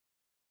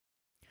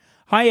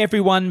Hi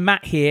everyone,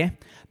 Matt here.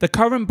 The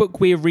current book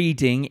we're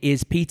reading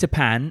is Peter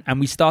Pan, and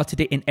we started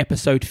it in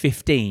episode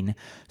 15.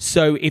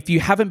 So if you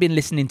haven't been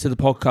listening to the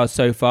podcast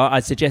so far,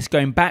 I'd suggest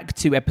going back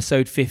to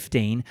episode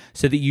 15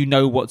 so that you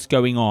know what's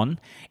going on.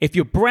 If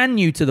you're brand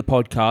new to the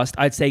podcast,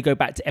 I'd say go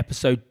back to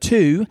episode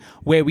 2,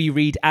 where we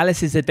read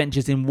Alice's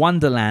Adventures in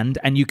Wonderland,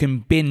 and you can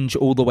binge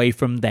all the way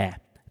from there.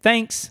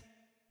 Thanks.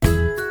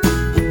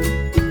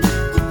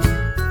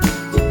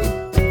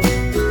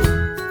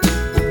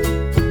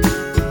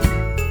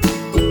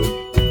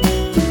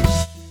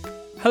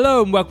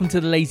 Hello and welcome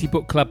to the Lazy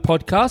Book Club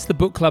podcast, the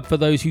book club for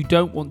those who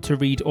don't want to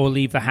read or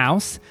leave the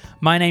house.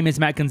 My name is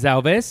Matt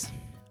Gonzalez.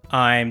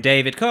 I'm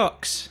David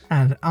Cox.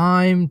 And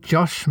I'm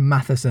Josh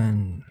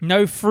Matheson.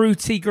 No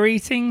fruity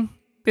greeting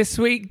this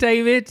week,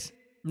 David?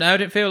 No, I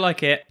didn't feel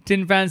like it.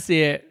 Didn't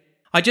fancy it?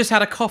 I just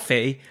had a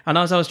coffee, and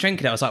as I was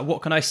drinking it, I was like,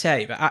 what can I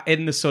say? But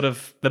in the sort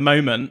of the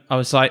moment, I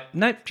was like,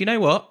 no, do you know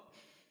what?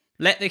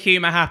 Let the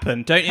humour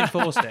happen. Don't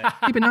enforce it.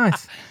 Keep it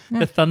nice.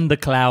 The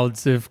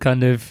thunderclouds have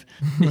kind of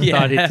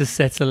started to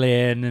settle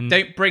in. And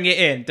Don't bring it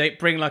in. Don't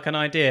bring like an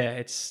idea.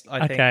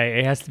 I think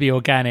it has to be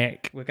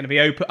organic. we're going to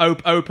be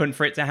open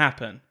for it to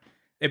happen.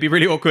 It'd be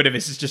really awkward if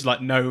this is just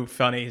like no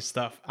funny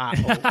stuff at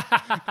all.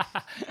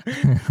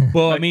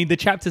 Well, I mean, the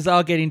chapters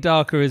are getting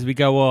darker as we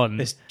go on.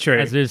 It's true.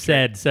 As we've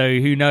said. So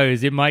who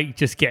knows? It might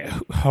just get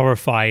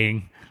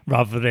horrifying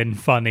rather than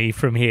funny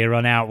from here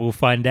on out. We'll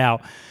find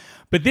out.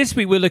 But this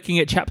week we're looking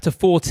at chapter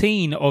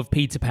 14 of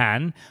Peter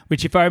Pan,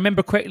 which, if I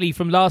remember correctly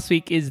from last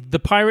week, is The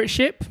Pirate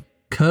Ship.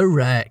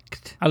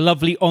 Correct. A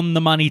lovely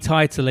on-the-money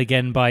title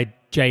again by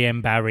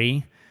J.M.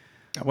 Barrie.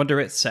 I wonder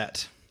it's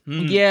set.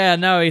 Yeah,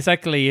 no,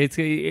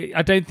 exactly.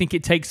 I don't think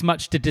it takes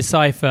much to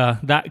decipher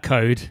that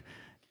code.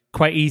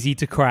 Quite easy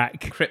to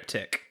crack.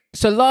 Cryptic.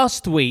 So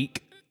last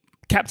week,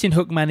 Captain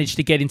Hook managed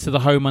to get into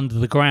the home under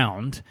the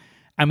ground,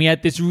 and we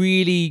had this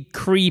really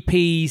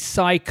creepy,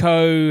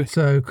 psycho,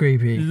 So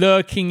creepy.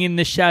 lurking in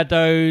the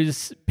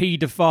shadows,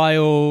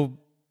 paedophile,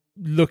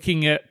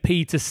 looking at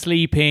Peter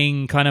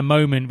sleeping kind of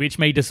moment, which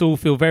made us all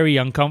feel very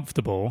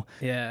uncomfortable.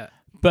 Yeah.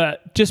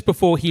 But just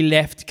before he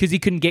left, because he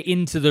couldn't get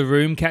into the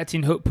room,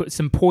 Captain Hook put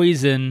some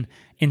poison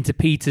into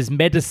Peter's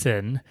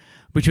medicine,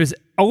 which was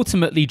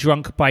ultimately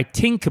drunk by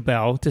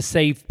Tinkerbell to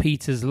save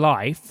Peter's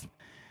life.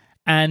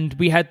 And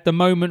we had the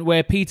moment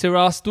where Peter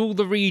asked all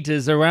the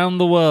readers around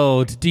the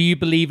world, do you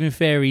believe in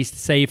fairies to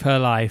save her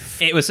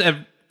life? It was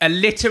a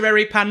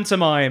literary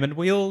pantomime, and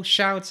we all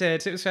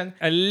shouted. It was fun.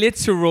 A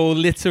literal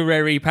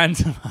literary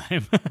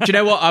pantomime. Do you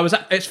know what?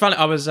 It's funny.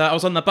 I was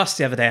on the bus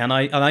the other day, and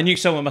I knew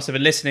someone must have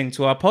been listening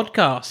to our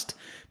podcast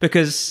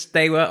because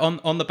they were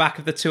on the back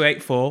of the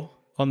 284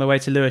 on the way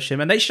to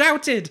Lewisham, and they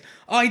shouted,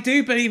 "I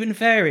do believe in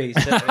fairies."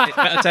 So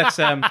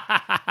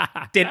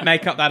didn't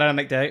make up that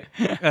anecdote.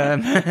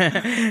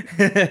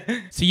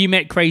 So you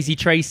met Crazy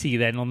Tracy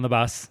then on the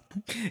bus?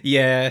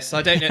 Yes,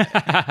 I don't know.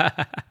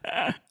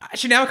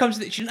 Actually, now it comes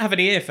to she didn't have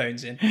any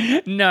earphones in.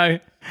 No.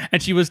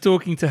 And she was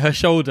talking to her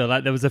shoulder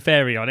like there was a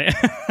fairy on it.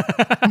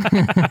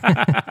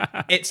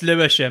 It's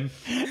Lewisham.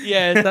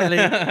 Yeah,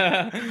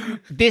 exactly.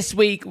 This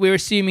week, we're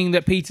assuming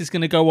that Peter's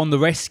going to go on the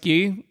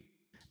rescue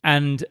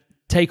and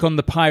take on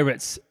the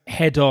pirates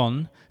head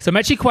on. So I'm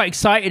actually quite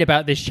excited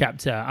about this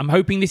chapter. I'm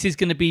hoping this is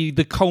going to be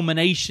the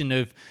culmination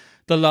of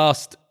the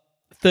last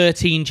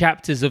 13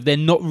 chapters of there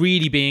not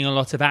really being a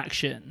lot of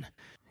action.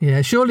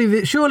 Yeah, surely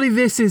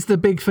this is the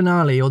big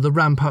finale, or the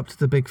ramp up to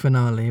the big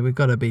finale. We've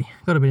got to be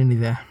nearly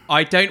there.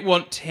 I don't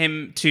want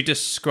him to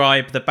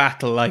describe the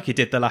battle like he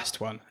did the last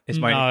one. Is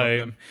my only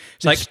problem.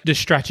 It's like the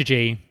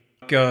strategy.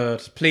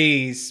 God,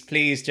 please,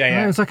 JM.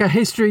 Yeah, it's like a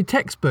history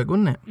textbook,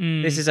 wasn't it?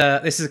 This is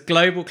a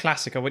global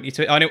classic. I want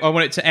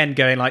it to end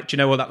going like, do you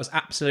know what? That was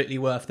absolutely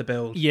worth the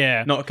build.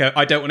 Yeah. Not go.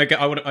 I don't want to go.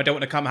 I don't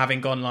want to come having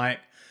gone like.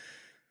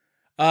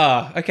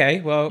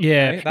 Okay. Well.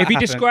 Yeah. Okay, if he happened.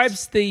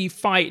 describes the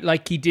fight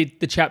like he did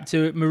the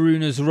chapter at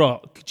Maruna's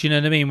Rock, do you know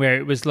what I mean? Where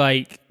it was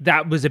like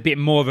that was a bit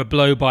more of a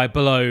blow by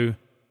blow.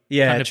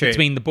 Yeah, kind of true.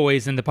 between the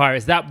boys and the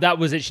pirates. That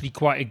was actually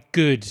quite a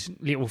good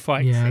little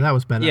fight. Yeah, scene. that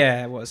was better.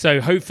 Yeah, it was.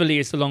 So hopefully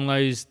it's along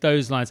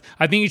those lines.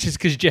 I think it's just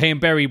because J.M.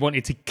 Barrie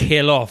wanted to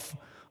kill off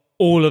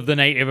all of the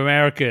Native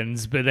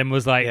Americans, but then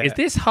was like, "Is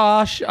this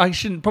harsh? I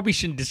probably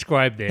shouldn't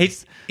describe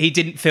this." He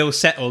didn't feel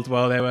settled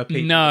while there were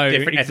people No,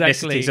 different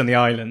exactly. ethnicities on the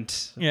island.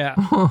 Yeah.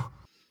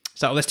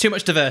 So there's too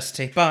much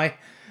diversity. Bye.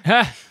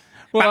 Well, Back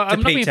to I'm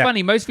not being Peter.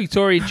 funny. Most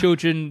Victorian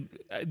children,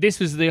 this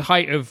was the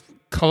height of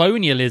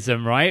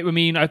colonialism, right? I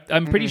mean,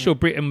 I'm pretty sure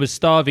Britain was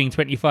starving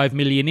 25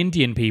 million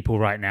Indian people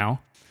right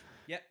now.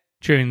 Yep.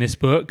 During this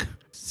book.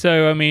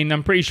 So, I mean,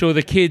 I'm pretty sure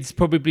the kids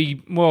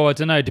probably, well, I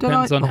don't know,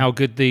 depends on how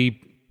good the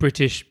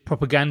British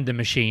propaganda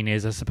machine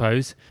is, I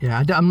suppose.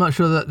 Yeah, I'm not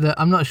sure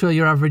I'm not sure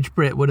your average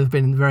Brit would have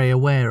been very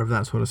aware of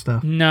that sort of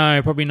stuff. No,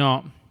 probably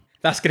not.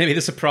 That's going to be the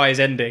surprise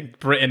ending.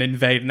 Britain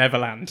invade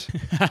Neverland.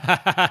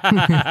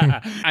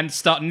 And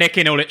start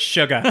nicking all its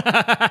sugar.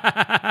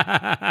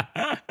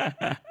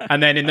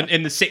 And then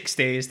in the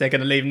 60s, they're going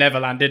to leave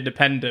Neverland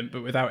independent,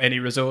 but without any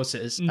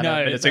resources. And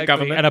a militant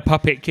government. And a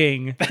puppet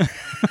king.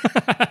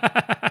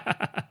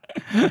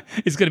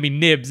 It's going to be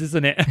Nibs,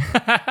 isn't it?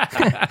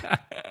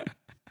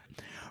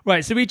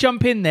 Right, so we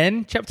jump in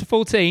then. Chapter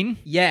 14.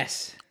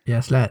 Yes.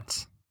 Yes,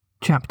 let's.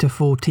 Chapter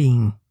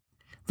 14.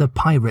 The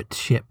Pirate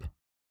Ship.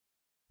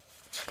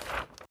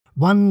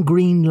 One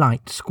green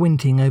light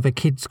squinting over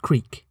Kidd's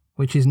Creek,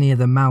 which is near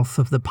the mouth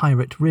of the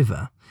Pirate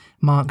River,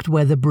 marked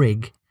where the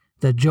brig,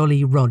 the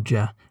Jolly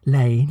Roger,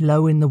 lay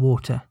low in the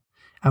water.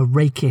 A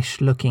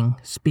rakish-looking,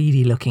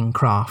 speedy-looking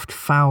craft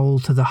foul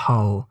to the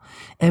hull,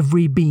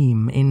 every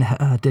beam in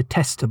her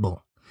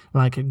detestable,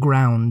 like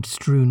ground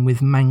strewn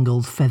with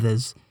mangled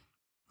feathers.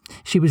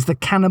 She was the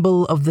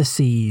cannibal of the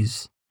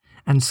seas,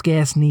 and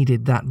scarce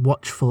needed that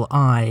watchful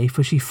eye,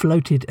 for she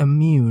floated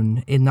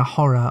immune in the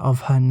horror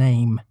of her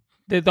name.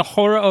 The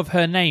horror of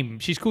her name.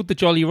 She's called the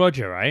Jolly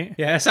Roger, right?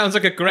 Yeah, it sounds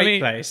like a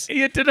great place.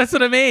 Yeah, that's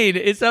what I mean.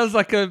 It sounds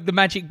like the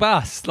magic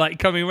bus, like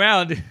coming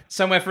round.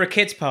 Somewhere for a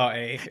kids'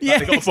 party. Like Yeah,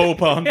 they got a ball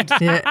pond.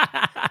 Yeah,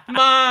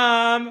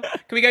 Mum, can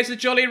we go to the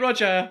Jolly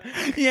Roger?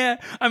 Yeah,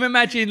 I'm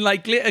imagining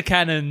like glitter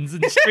cannons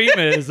and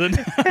streamers and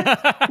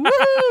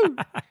woo!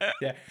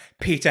 Yeah.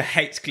 Peter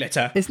hates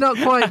glitter. It's not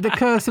quite the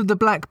Curse of the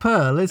Black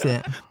Pearl, is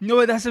it?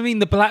 no, that's what I mean.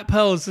 The Black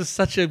Pearls is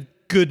such a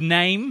good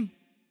name.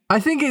 I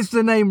think it's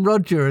the name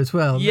Roger as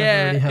well. Never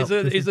Yeah, really helps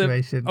the he's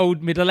situation. a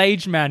old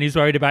middle-aged man who's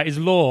worried about his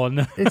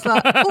lawn. It's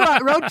like, all right,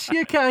 Rog,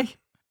 you okay?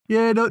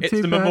 Yeah, not It's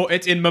too bad.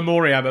 it's in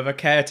memoriam of a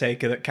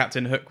caretaker that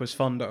Captain Hook was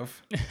fond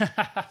of.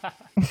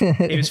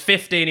 He was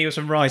 50 and he was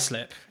from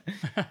Ruislip.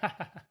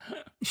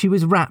 She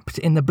was wrapped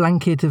in the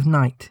blanket of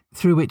night,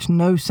 through which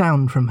no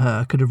sound from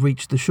her could have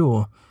reached the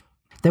shore.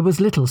 There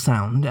was little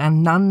sound,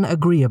 and none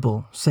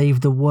agreeable,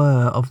 save the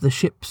whir of the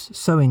ship's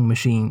sewing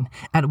machine,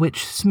 at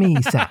which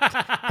Smee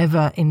sat,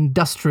 ever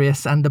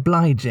industrious and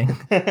obliging.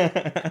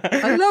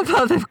 I love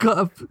how they've got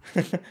a...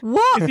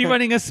 What? Is he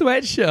running a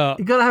sweatshop?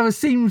 You've got to have a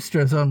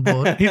seamstress on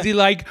board. Is he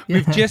like,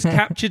 we've just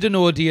captured an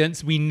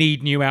audience, we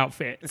need new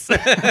outfits?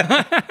 What's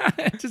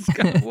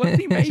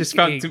he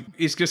making?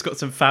 He's just got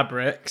some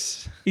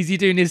fabrics. Is he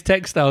doing his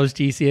textiles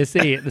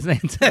GCSE at the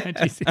same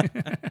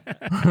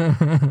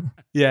time?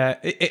 Yeah,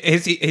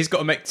 he's got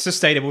to make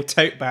sustainable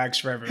tote bags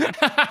for everyone.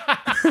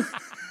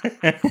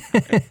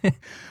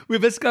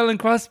 With a skull and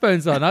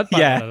crossbones on, I'd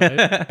buy one of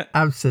those.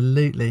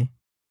 Absolutely.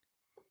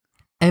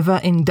 Ever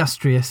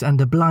industrious and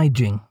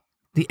obliging,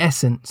 the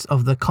essence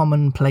of the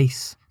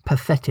commonplace,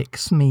 pathetic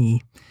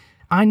Smee.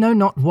 I know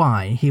not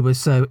why he was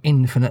so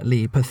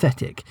infinitely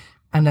pathetic,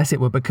 unless it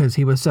were because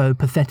he was so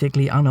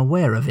pathetically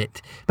unaware of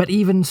it, but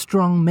even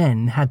strong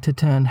men had to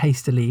turn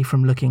hastily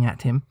from looking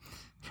at him.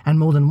 And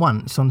more than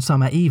once on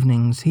summer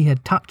evenings he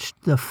had touched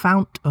the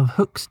fount of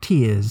Hook's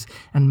tears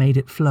and made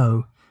it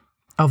flow.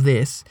 Of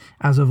this,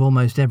 as of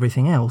almost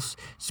everything else,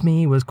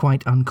 Smee was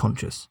quite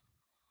unconscious.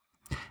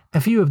 A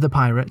few of the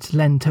pirates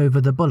leant over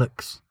the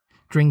bulwarks,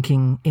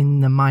 drinking in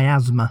the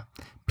miasma,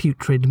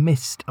 putrid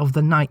mist of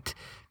the night.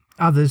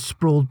 Others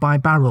sprawled by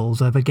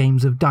barrels over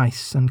games of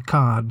dice and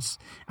cards,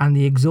 and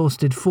the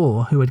exhausted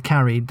four who had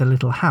carried the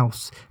little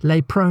house lay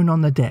prone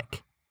on the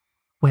deck,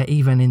 where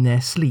even in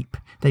their sleep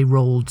they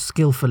rolled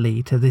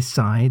skillfully to this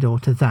side or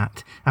to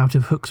that, out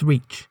of Hook's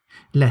reach,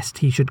 lest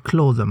he should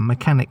claw them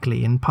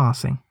mechanically in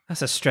passing.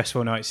 That's a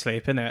stressful night's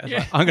sleep, isn't it? Yeah.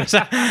 Like, I'm going to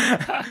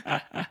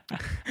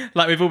say,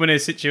 like we've all been in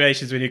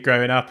situations when you're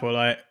growing up, or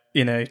like,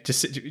 you know,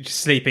 just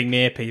sleeping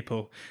near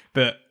people,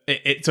 but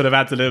it sort of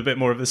adds a little bit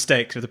more of the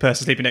stakes with the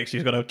person sleeping next to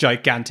you's got a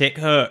gigantic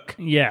hook.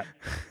 Yeah.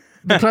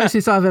 The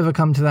closest I've ever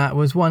come to that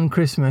was one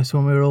Christmas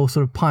when we were all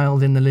sort of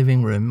piled in the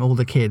living room, all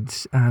the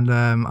kids, and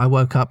I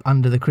woke up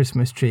under the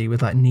Christmas tree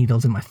with like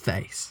needles in my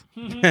face.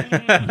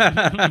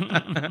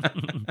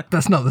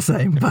 That's not the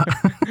same, but...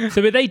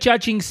 So were they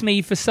judging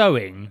Smee for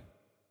sewing?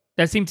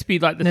 That seemed to be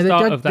like the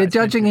start of that. They're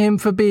judging him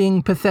for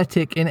being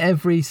pathetic in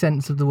every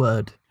sense of the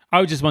word. I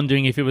was just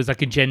wondering if it was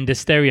like a gender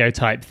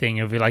stereotype thing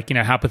of like, you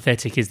know, how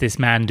pathetic is this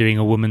man doing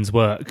a woman's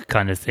work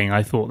kind of thing.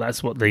 I thought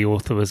that's what the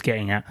author was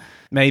getting at.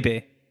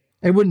 Maybe.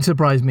 It wouldn't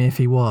surprise me if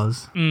he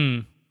was.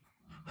 Mm.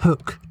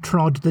 Hook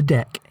trod the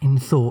deck in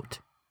thought.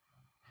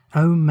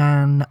 O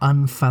man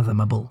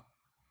unfathomable.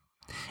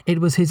 It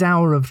was his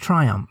hour of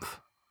triumph.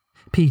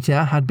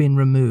 Peter had been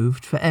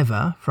removed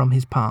forever from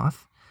his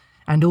path,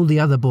 and all the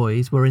other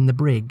boys were in the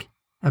brig,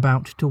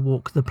 about to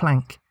walk the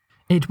plank.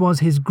 It was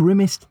his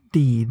grimmest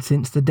deed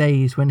since the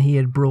days when he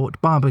had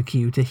brought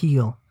Barbecue to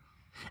heel,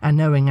 and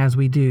knowing as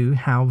we do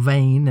how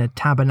vain a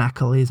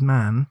tabernacle is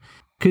man,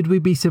 could we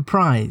be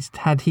surprised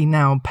had he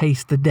now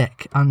paced the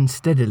deck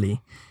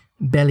unsteadily,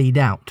 bellied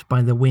out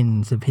by the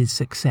winds of his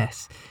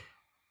success?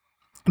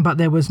 But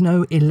there was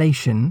no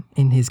elation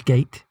in his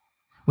gait,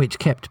 which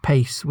kept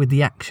pace with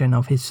the action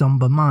of his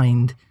sombre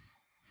mind.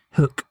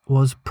 Hook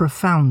was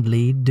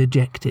profoundly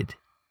dejected.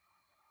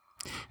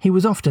 He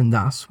was often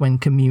thus when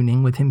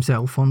communing with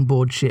himself on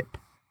board ship,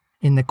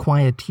 in the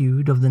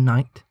quietude of the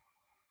night.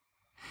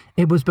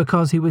 It was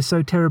because he was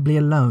so terribly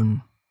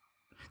alone.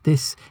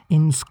 This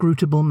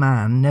inscrutable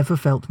man never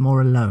felt more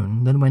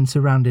alone than when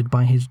surrounded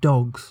by his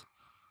dogs.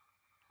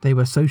 They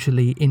were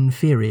socially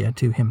inferior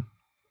to him.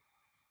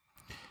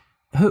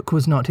 Hook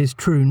was not his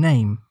true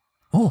name.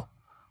 Oh,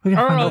 We're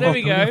gonna find Oh, out there what-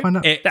 we we're gonna go. find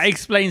out- That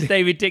explains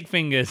David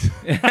Dickfingers.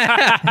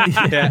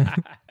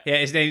 Yeah,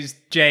 his name's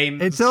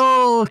James It's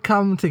all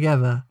come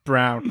together.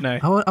 Brown. No.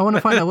 I want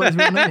to find out what his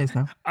real name is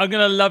now. I'm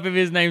going to love if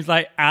his name's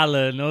like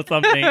Alan or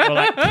something, or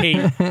like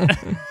Pete.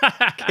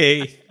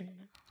 Keith.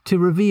 To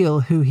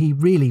reveal who he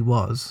really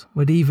was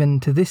would even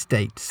to this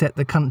date set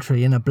the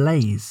country in a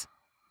blaze.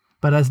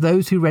 But as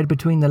those who read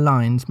between the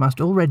lines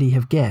must already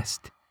have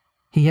guessed,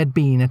 he had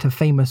been at a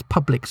famous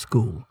public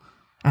school,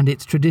 and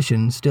its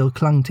traditions still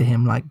clung to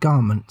him like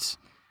garments,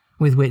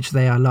 with which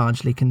they are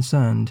largely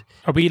concerned.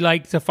 Are we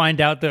like to find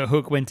out that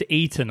Hook went to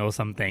Eton or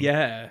something?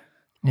 Yeah.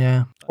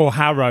 Yeah. Or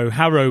Harrow.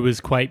 Harrow was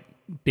quite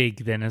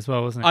big then as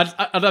well, wasn't it?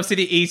 I'd love to see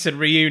the Eton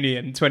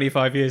reunion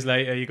 25 years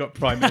later. You got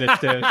prime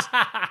ministers,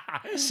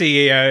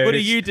 CEOs. What are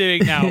you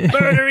doing now?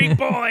 Murdering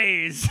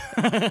boys!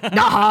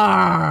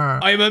 Yar!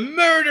 I'm a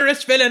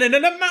murderous villain in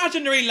an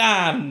imaginary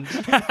land.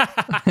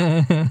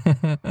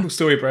 Cool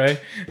story, bro.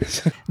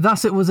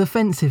 Thus it was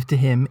offensive to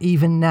him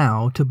even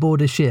now to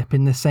board a ship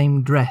in the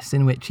same dress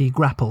in which he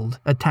grappled,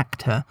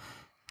 attacked her,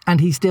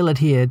 and he still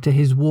adhered to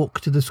his walk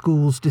to the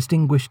school's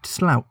distinguished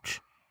slouch.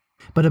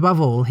 But above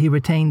all, he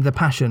retained the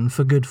passion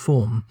for good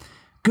form.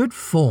 Good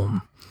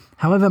form!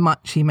 However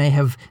much he may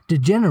have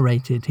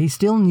degenerated, he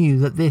still knew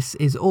that this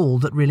is all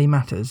that really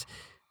matters.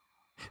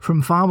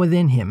 From far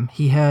within him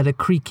he heard a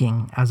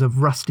creaking as of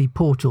rusty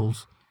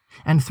portals,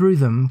 and through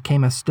them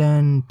came a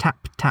stern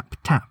tap, tap,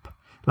 tap,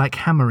 like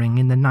hammering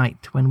in the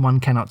night when one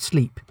cannot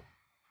sleep.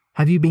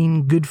 "Have you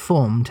been good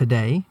form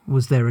today?"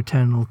 was their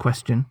eternal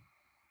question.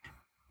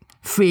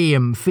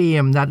 "Fame,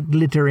 fame, that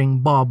glittering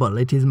bauble,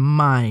 it is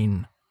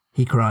mine,"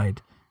 he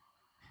cried.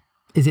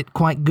 "Is it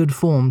quite good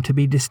form to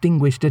be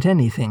distinguished at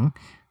anything?"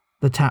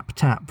 the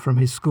tap-tap from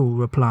his school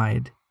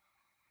replied.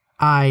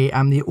 "I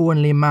am the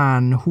only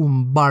man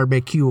whom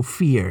Barbecue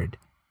feared,"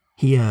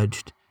 he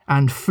urged,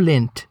 "and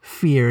Flint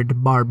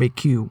feared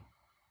Barbecue."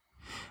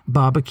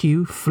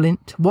 "Barbecue,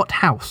 Flint, what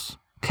house?"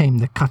 came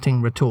the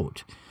cutting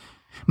retort.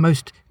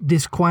 Most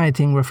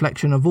disquieting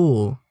reflection of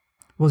all,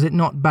 was it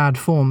not bad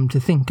form to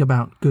think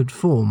about good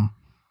form?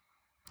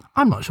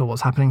 I'm not sure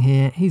what's happening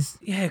here. He's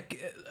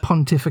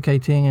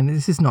pontificating, and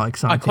this is not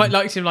exciting. I quite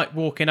liked him like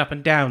walking up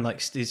and down,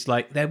 like it's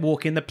like they're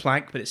walking the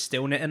plank, but it's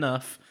still knit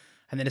enough.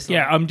 And then it's like,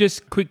 Yeah, I'm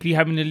just quickly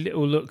having a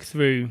little look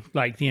through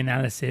like the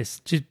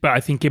analysis, but I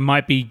think it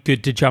might be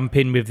good to jump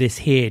in with this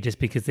here just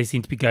because they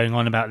seem to be going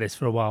on about this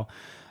for a while.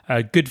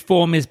 Good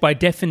form is by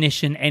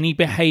definition any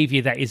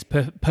behaviour that is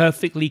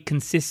perfectly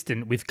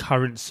consistent with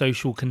current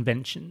social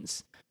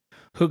conventions.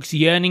 Hook's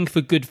yearning for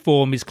good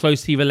form is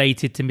closely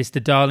related to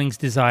Mr. Darling's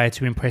desire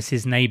to impress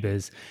his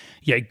neighbours,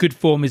 yet good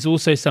form is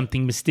also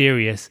something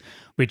mysterious,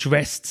 which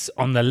rests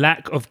on the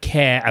lack of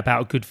care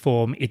about good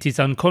form. It is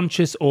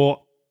unconscious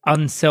or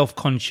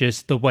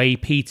unself-conscious the way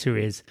Peter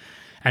is.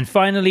 And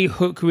finally,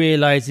 Hook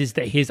realises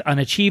that his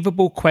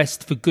unachievable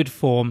quest for good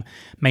form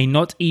may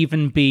not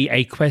even be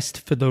a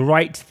quest for the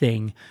right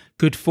thing.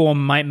 Good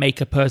form might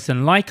make a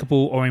person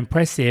likeable or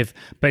impressive,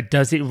 but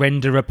does it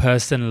render a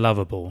person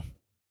lovable?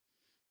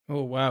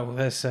 oh wow,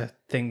 there's a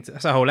thing.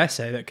 That's a whole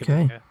essay that could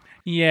Okay.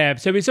 be. Yeah,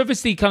 so it's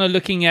obviously kind of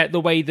looking at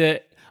the way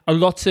that a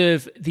lot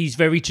of these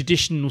very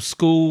traditional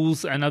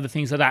schools and other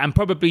things like that, and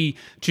probably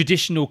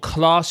traditional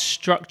class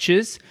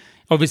structures.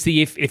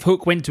 Obviously, if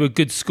Hook went to a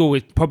good school,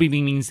 it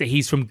probably means that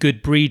he's from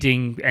good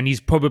breeding and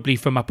he's probably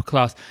from upper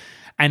class.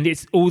 And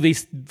it's all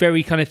this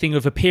very kind of thing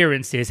of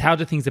appearances. How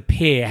do things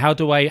appear?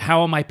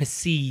 How am I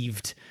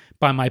perceived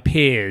by my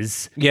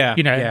peers? Yeah,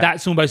 yeah.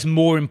 That's almost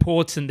more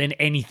important than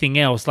anything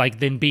else, like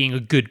than being a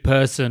good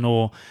person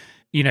or,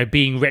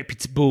 being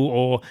reputable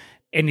or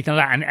anything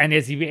like that. And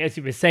as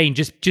you were saying,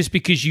 just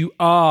because you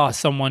are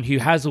someone who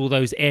has all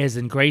those airs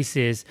and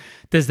graces,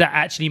 does that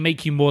actually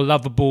make you more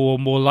lovable or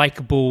more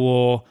likable,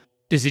 or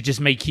does it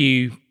just make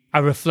you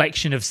a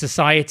reflection of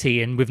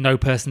society and with no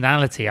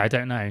personality? I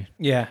don't know.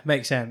 Yeah,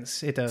 makes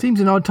sense. It does. Seems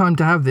an odd time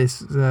to have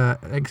this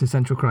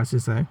existential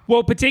crisis, though.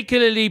 Well,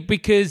 particularly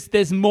because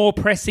there's more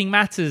pressing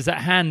matters at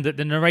hand that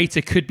the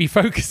narrator could be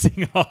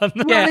focusing on.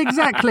 Well,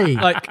 exactly.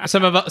 Like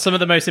some of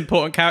the most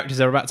important characters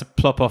are about to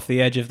plop off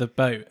the edge of the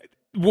boat.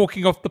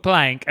 Walking off the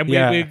plank, and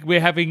Yeah.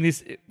 we're having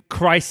this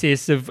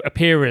crisis of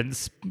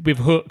appearance with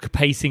Hook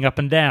pacing up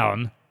and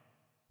down.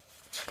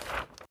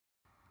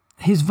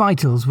 His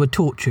vitals were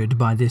tortured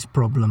by this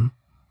problem.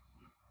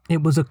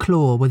 It was a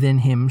claw within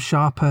him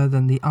sharper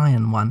than the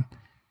iron one,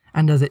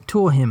 and as it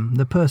tore him,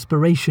 the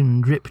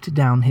perspiration dripped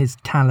down his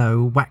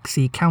tallow,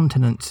 waxy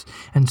countenance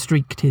and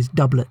streaked his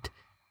doublet.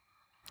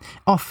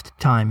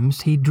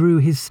 Oft-times he drew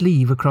his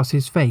sleeve across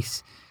his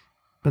face,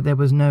 but there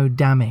was no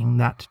damming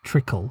that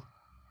trickle.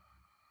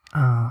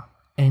 Ah,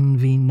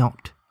 envy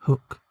not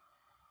Hook.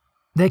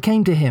 There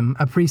came to him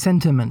a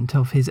presentiment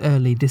of his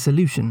early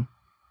dissolution,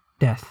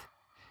 death.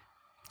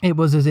 It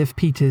was as if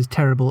Peter's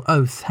terrible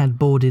oath had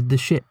boarded the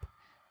ship.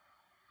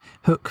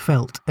 Hook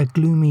felt a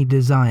gloomy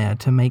desire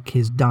to make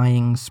his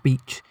dying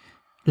speech,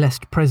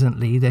 lest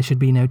presently there should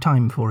be no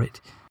time for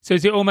it. So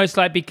is it almost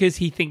like because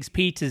he thinks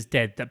Peter's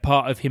dead that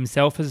part of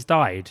himself has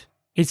died?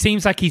 It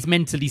seems like he's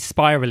mentally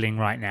spiraling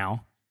right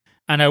now.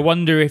 And I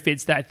wonder if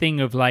it's that thing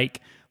of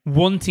like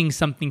wanting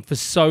something for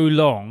so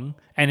long,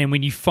 and then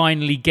when you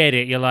finally get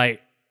it, you're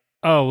like,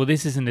 oh, well,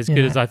 this isn't as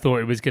good as I thought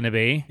it was going to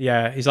be.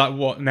 Yeah, he's like,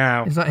 what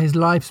now? It's like his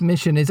life's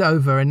mission is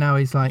over, and now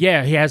he's like...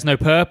 Yeah, he has no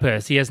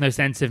purpose. He has no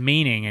sense of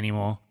meaning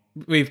anymore.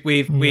 We've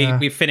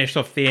finished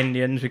off the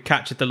Indians. We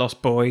captured the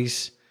Lost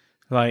Boys.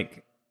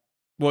 Like,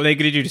 what are they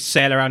going to do? Just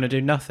sail around and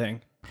do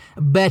nothing?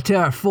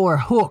 Better for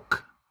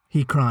Hook,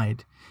 he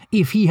cried,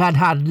 if he had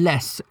had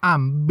less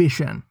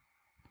ambition.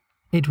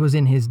 It was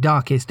in his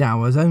darkest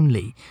hours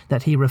only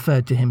that he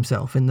referred to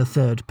himself in the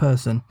third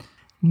person.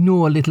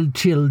 Nor little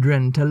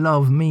children to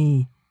love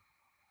me.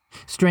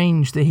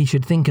 Strange that he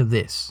should think of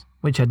this,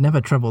 which had never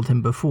troubled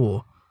him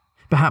before.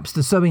 Perhaps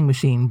the sewing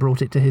machine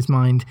brought it to his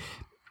mind.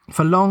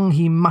 For long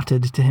he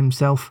muttered to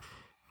himself,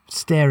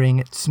 staring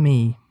at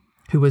Smee,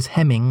 who was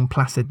hemming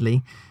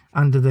placidly,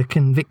 under the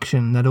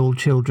conviction that all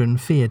children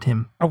feared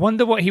him. I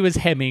wonder what he was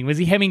hemming. Was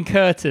he hemming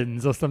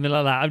curtains or something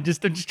like that? I'm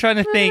just trying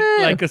to think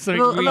like of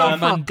something really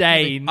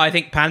mundane. I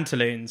think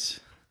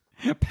pantaloons.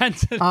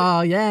 Pantaloons.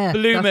 Oh, yeah.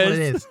 Bloomers. That's what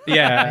it is.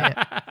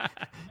 Yeah.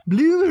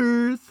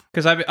 Bloomers.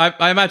 Because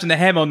I imagine the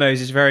hem on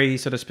those is very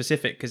sort of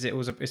specific because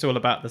it's all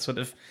about the sort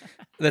of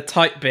the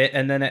tight bit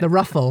and then the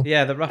ruffle.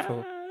 Yeah, the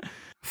ruffle.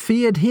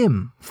 Feared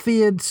him.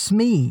 Feared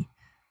Smee.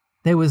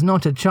 There was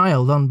not a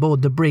child on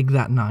board the brig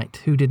that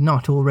night who did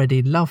not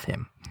already love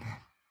him.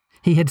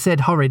 He had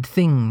said horrid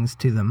things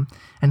to them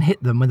and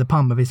hit them with the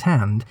palm of his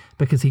hand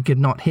because he could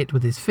not hit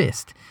with his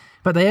fist,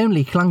 but they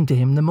only clung to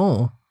him the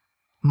more.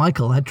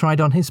 Michael had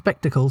tried on his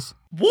spectacles.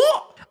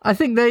 What? I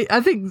think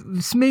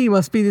Smee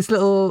must be this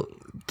little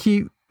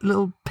cute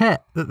little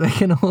pet that they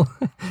can all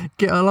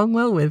get along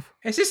well with.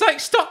 Is this like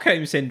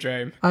Stockholm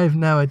Syndrome? I have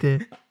no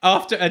idea.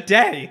 After a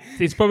day?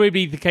 It's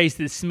probably the case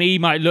that Smee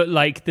might look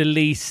like the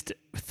least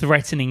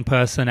threatening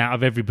person out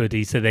of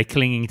everybody, so they're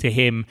clinging to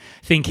him,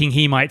 thinking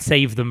he might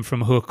save them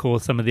from Hook or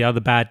some of the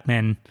other bad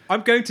men.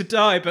 I'm going to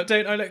die, but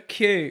don't I look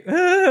cute?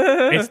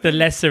 It's the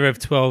lesser of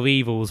 12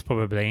 evils,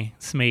 probably.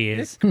 Smee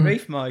is.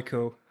 Grief,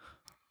 Michael.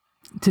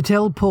 To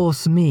tell poor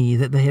Smee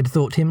that they had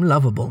thought him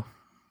lovable.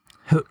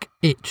 Hook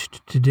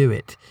itched to do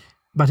it,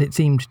 but it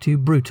seemed too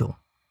brutal.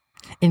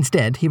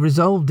 Instead, he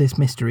resolved this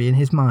mystery in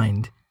his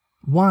mind.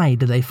 Why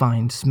do they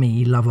find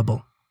Smee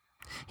lovable?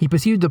 He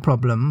pursued the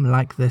problem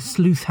like the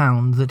sleuth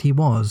hound that he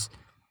was.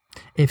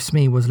 If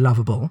Smee was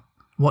lovable,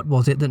 what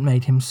was it that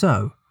made him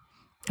so?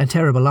 A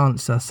terrible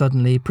answer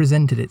suddenly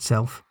presented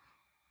itself.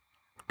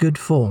 Good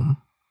form.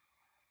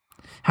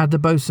 Had the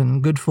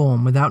bosun good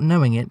form without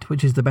knowing it,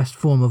 which is the best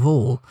form of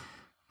all?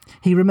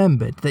 He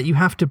remembered that you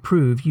have to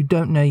prove you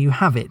don't know you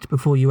have it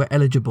before you are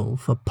eligible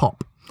for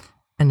POP,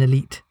 an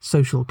elite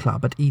social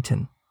club at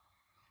Eton.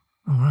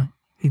 All right,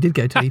 he did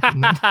go to Eton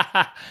then.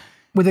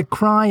 With a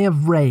cry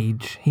of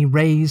rage, he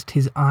raised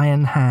his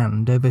iron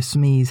hand over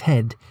Smee's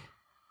head,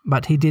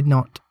 but he did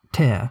not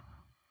tear.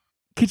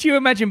 Could you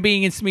imagine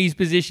being in Smee's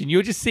position?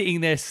 You're just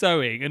sitting there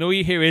sewing, and all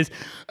you hear is,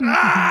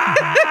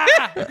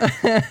 but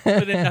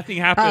then nothing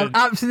happens.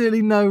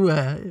 Absolutely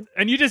nowhere.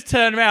 And you just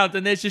turn around,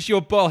 and there's just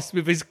your boss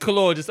with his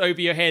claw just over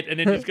your head, and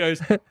then just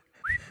goes, and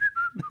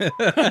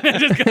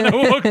just kind of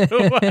walks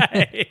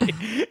away.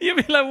 You'll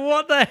be like,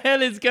 what the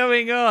hell is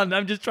going on?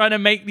 I'm just trying to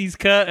make these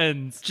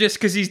curtains. Just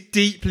because he's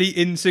deeply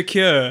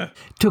insecure.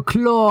 To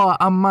claw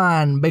a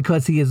man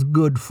because he is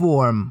good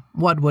form,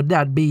 what would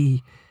that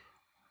be?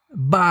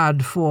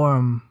 Bad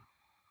form.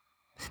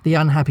 The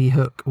unhappy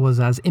Hook was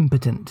as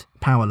impotent,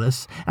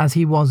 powerless, as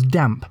he was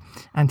damp,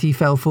 and he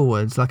fell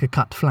forwards like a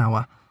cut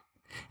flower.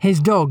 His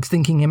dogs,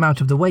 thinking him out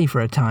of the way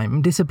for a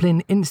time,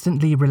 discipline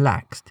instantly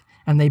relaxed,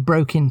 and they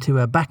broke into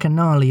a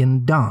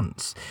bacchanalian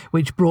dance,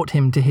 which brought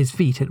him to his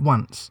feet at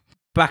once.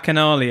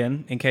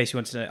 Bacchanalian, in case you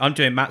want to know. I'm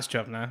doing Matt's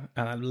job now,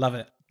 and I love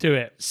it. Do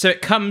it. So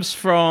it comes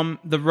from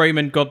the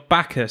Roman god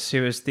Bacchus,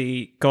 who is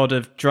the god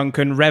of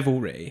drunken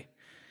revelry.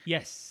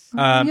 Yes.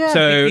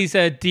 So he's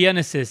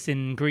Dionysus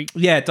in Greek.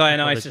 Yeah,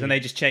 Dionysus, and they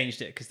just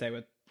changed it because they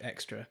were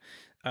extra.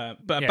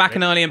 But a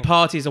bacchanalian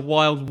party is a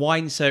wild,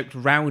 wine-soaked,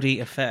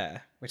 rowdy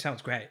affair, which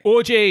sounds great.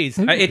 Orgies.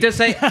 It does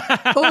say.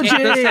 Orgy.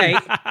 It does say.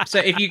 So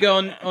if you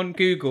go on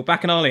Google,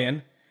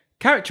 bacchanalian,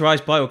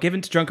 characterised by or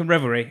given to drunken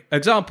revelry.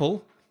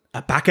 Example: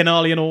 a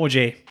bacchanalian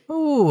orgy.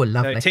 Oh,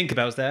 lovely. So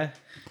Tinkerbell's there.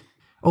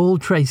 All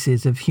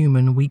traces of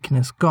human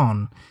weakness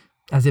gone,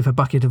 as if a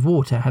bucket of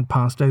water had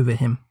passed over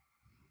him.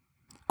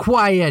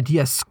 "Quiet,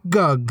 ye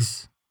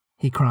skugs,"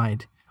 he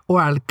cried,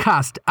 "or I'll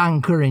cast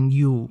anchor in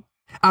you.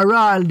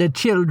 Aral the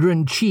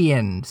children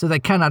chain, so they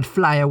cannot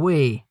fly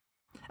away.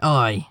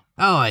 Aye,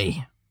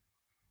 aye.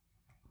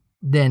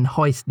 Then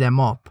hoist them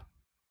up."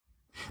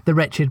 The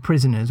wretched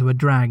prisoners were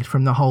dragged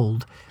from the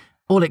hold,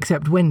 all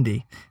except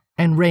Wendy,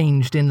 and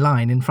ranged in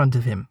line in front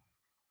of him.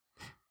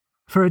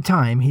 For a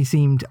time he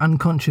seemed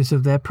unconscious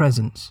of their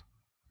presence.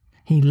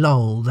 He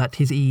lolled at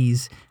his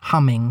ease,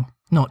 humming,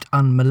 not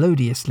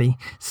unmelodiously,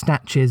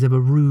 snatches of a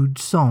rude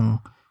song,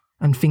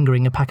 and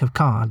fingering a pack of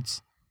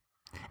cards.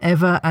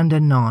 Ever and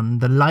anon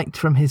the light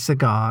from his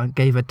cigar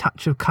gave a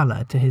touch of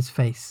colour to his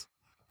face.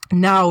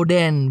 "Now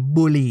then,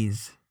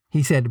 bullies,"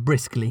 he said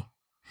briskly.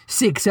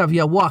 6 of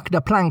you walk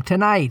the plank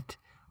tonight,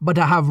 but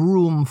I have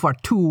room for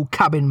 2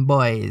 cabin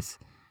boys.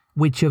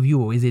 Which of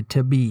you is it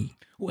to be?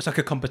 Oh, it's like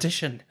a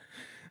competition.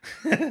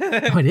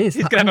 Oh, it is.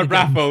 He's going to have a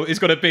raffle. He's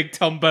got a big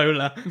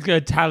tombola. He's got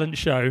a talent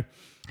show.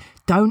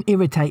 Don't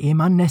irritate him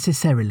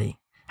unnecessarily,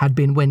 had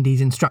been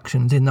Wendy's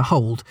instructions in the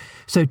hold,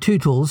 so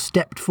Tootles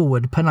stepped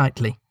forward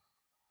politely.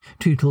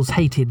 Tootles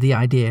hated the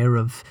idea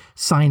of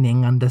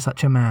signing under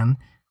such a man,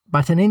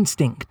 but an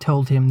instinct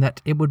told him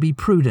that it would be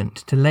prudent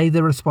to lay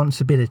the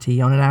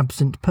responsibility on an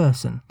absent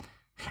person,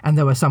 and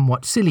though a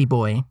somewhat silly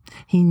boy,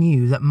 he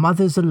knew that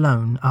mothers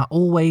alone are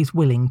always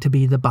willing to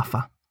be the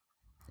buffer.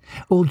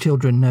 All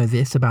children know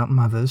this about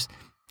mothers,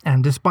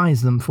 and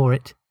despise them for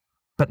it,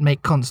 but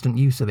make constant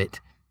use of it.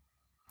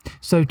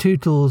 So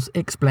Tootles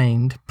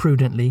explained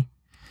prudently,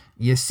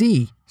 "You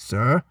see,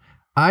 sir,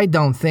 I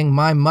don't think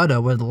my mother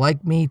would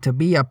like me to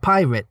be a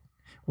pirate.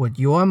 Would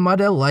your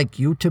mother like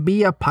you to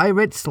be a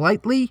pirate,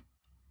 Slightly?"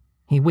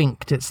 He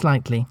winked at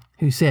Slightly,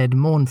 who said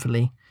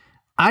mournfully,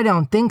 "I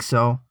don't think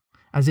so,"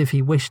 as if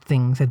he wished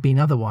things had been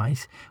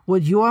otherwise.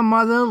 "Would your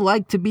mother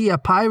like to be a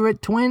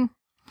pirate, Twin?"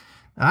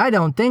 "I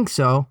don't think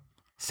so,"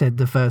 said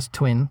the first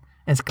twin,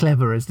 as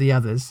clever as the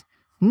others.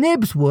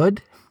 "Nibs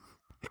would."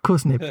 Of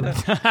course Nibs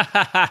would.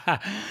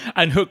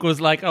 And Hook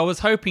was like, I was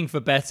hoping for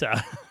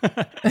better.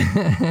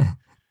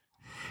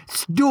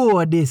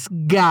 "Store this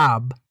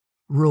gab,"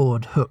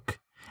 roared Hook,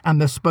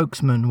 and the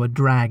spokesmen were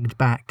dragged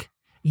back.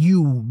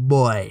 "You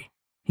boy,"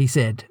 he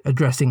said,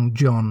 addressing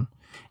John,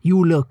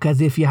 "you look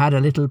as if you had a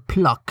little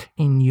pluck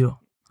in you.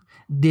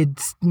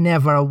 Didst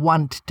never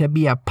want to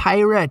be a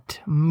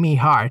pirate, me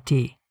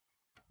hearty?"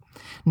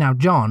 Now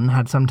John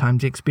had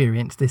sometimes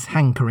experienced this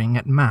hankering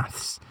at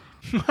maths.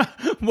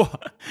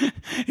 What?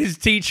 His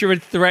teacher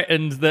had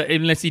threatened that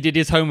unless he did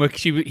his homework,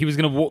 he was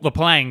going to walk the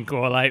plank,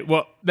 or like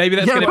what? Maybe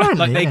that's going to be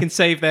like they yeah. can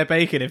save their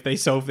bacon if they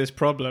solve this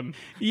problem.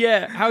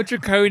 Yeah, how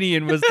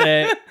draconian was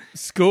their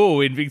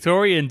school in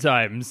Victorian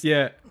times?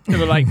 Yeah. They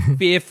were like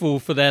fearful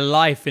for their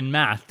life in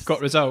maths.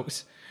 Got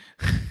results.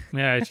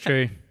 Yeah, it's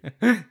true.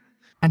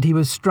 And he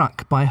was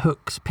struck by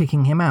Hook's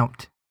picking him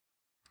out.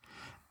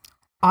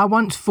 "I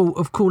once thought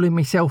of calling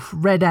myself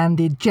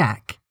Red-Handed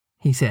Jack,"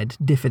 he said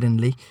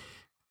diffidently.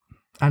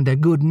 "And a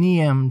good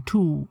name,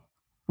 too.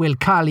 We'll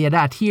call you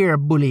that here,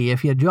 bully,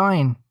 if you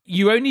join."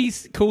 You only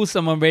call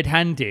someone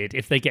red-handed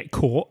if they get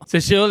caught. So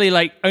surely,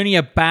 like, only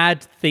a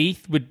bad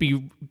thief would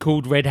be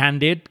called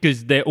red-handed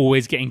because they're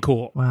always getting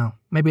caught. Well,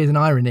 maybe it's an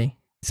irony.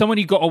 Someone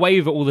who got away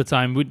with it all the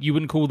time, you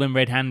wouldn't call them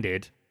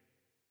red-handed.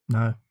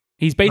 No.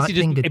 He's basically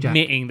just Light-fingered Jack.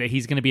 admitting that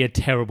he's going to be a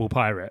terrible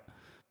pirate.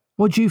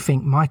 "What do you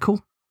think,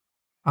 Michael?"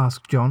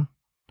 asked John.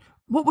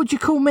 "What would you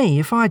call me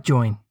if I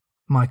join?"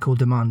 Michael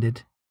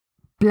demanded.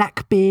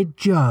 "Blackbeard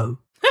Joe."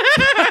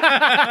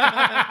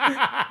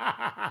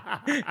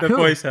 The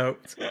voice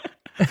helped.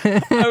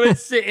 I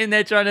was sitting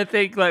there trying to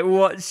think, like,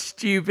 what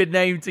stupid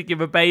name to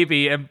give a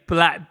baby, and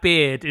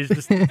Blackbeard is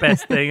just the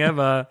best thing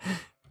ever.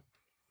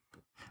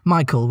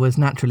 Michael was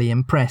naturally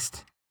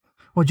impressed.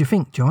 "What do you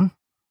think, John?"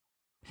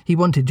 He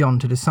wanted John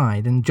to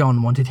decide, and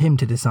John wanted him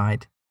to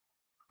decide.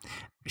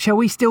 "Shall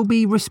we still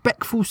be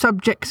respectful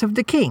subjects of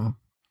the king?"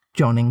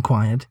 John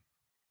inquired.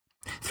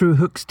 Through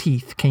Hook's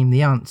teeth came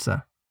the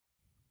answer.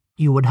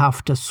 "You would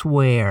have to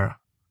swear.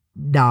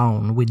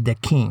 Down with the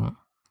king."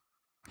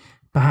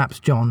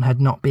 Perhaps John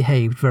had not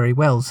behaved very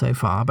well so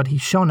far, but he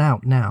shone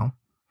out now.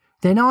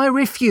 "Then I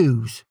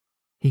refuse,"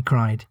 he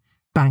cried,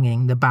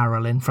 banging the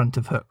barrel in front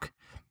of Hook.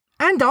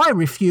 "And I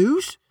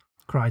refuse,"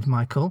 cried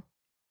Michael.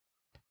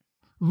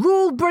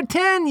 "Rule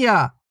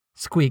Britannia!"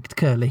 squeaked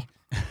Curly.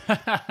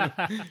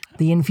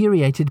 The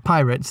infuriated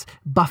pirates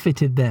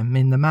buffeted them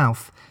in the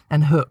mouth,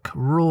 and Hook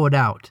roared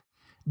out,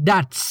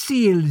 "That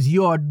seals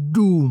your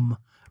doom.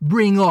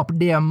 Bring up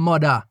their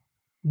mother.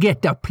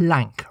 Get the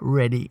plank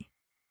ready."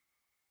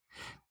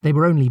 They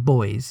were only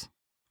boys,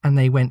 and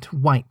they went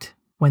white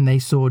when they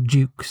saw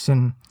Jukes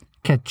and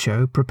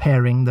Ketcho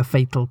preparing the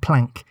fatal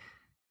plank.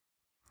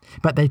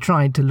 But they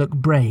tried to look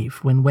brave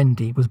when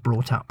Wendy was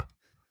brought up.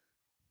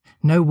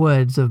 No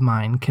words of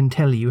mine can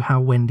tell you how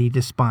Wendy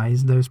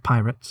despised those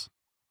pirates.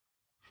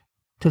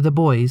 To the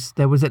boys,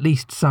 there was at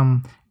least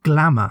some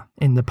glamour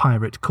in the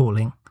pirate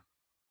calling,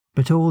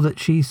 but all that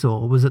she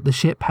saw was that the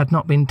ship had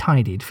not been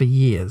tidied for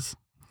years.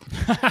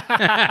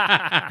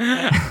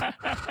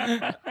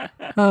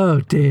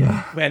 Oh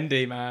dear.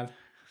 Wendy, man.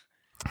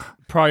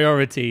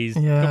 Priorities.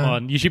 Yeah. Come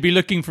on. You should be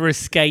looking for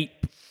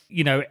escape,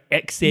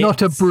 exit.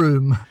 Not a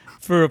broom.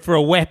 For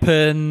a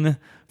weapon,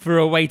 for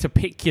a way to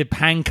pick your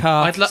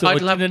pancakes.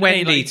 I'd love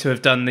Wendy to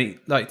have done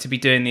to be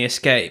doing the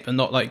escape and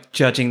not like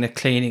judging the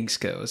cleaning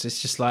skills.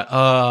 It's just like,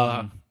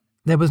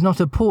 There was not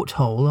a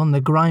porthole on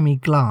the grimy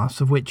glass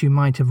of which you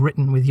might have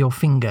written with your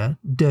finger,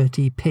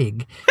 "Dirty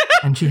Pig,"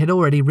 and she had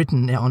already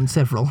written it on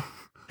several.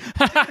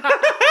 Do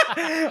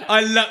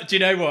you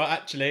know what,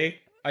 actually?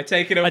 I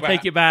take it back. I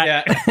take it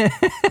back.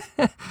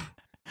 Yeah.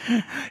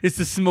 It's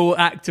a small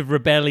act of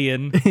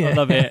rebellion. I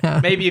love it.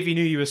 Maybe if you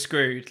knew you were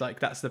screwed,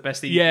 like that's the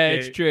best thing you Yeah, could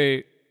do. it's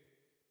true.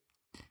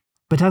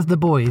 But as the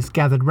boys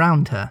gathered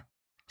round her,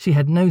 She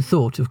had no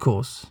thought, of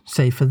course,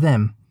 save for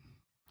them.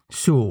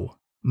 "So,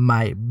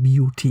 my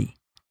beauty,"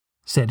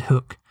 said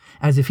Hook,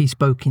 as if he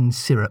spoke in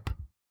syrup.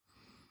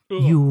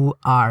 "You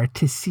are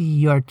to see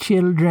your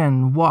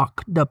children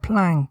walk the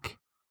plank."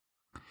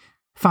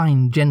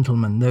 Fine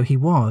gentleman though he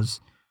was,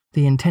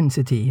 the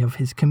intensity of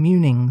his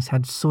communings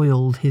had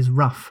soiled his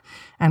ruff,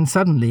 and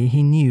suddenly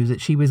he knew that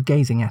she was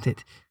gazing at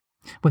it.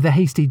 With a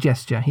hasty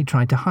gesture he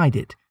tried to hide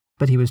it,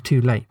 but he was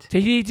too late.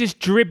 Did he just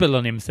dribble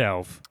on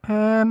himself?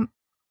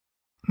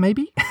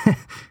 Maybe?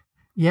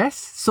 Yes,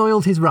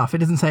 soiled his ruff, it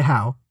doesn't say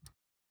how.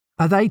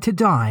 "Are they to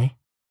die?"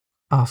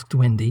 asked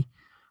Wendy,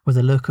 with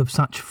a look of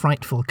such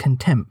frightful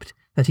contempt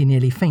that he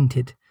nearly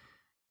fainted.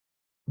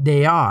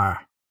 "They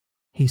are,"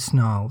 he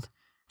snarled.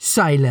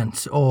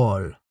 "Silence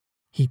all,"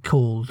 he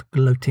called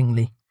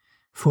gloatingly,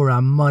 "for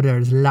a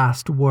mother's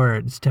last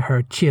words to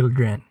her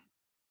children."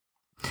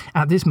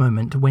 At this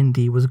moment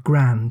Wendy was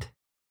grand.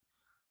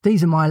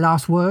 "These are my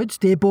last words,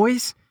 dear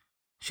boys,"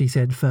 she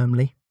said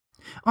firmly.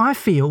 "I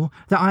feel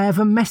that I have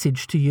a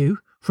message to you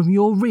from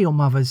your real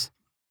mothers,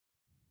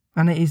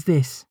 and it is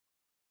this.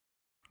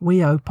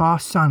 We hope our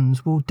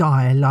sons will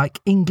die like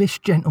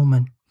English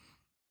gentlemen."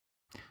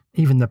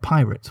 Even the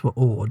pirates were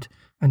awed,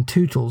 and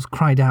Tootles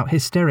cried out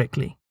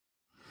hysterically,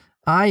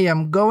 "I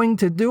am going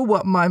to do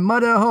what my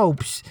mother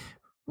hopes.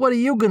 What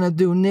are you going to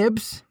do,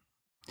 Nibs?"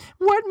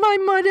 "What my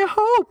mother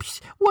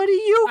hopes. What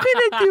are you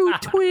going to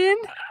do, twin?"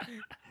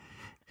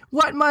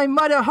 "What my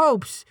mother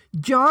hopes.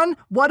 John,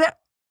 what a—"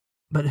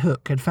 But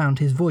Hook had found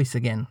his voice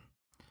again.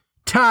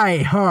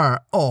 "Tie her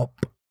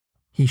up,"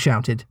 he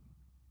shouted.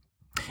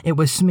 It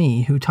was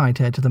Smee who tied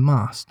her to the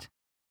mast.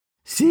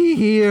 "See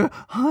here,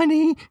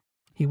 honey,"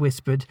 he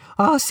whispered,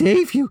 "I'll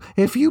save you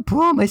if you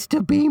promise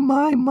to be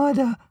my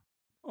mother."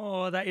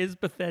 Oh, that is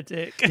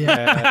pathetic.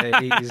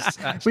 Yeah, he's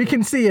actually... We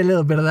can see a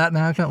little bit of that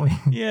now, can't we?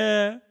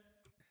 Yeah.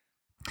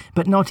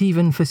 But not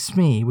even for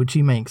Smee would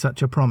she make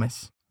such a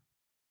promise.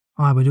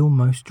 "I would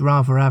almost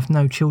rather have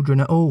no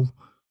children at all,"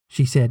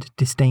 she said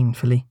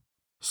disdainfully,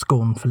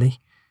 scornfully.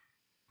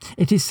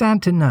 It is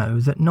sad to know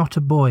that not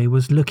a boy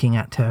was looking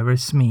at her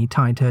as Smee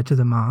tied her to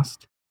the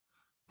mast.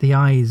 The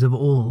eyes of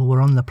all were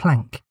on the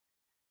plank,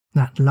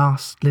 that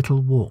last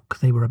little walk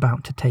they were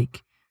about to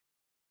take.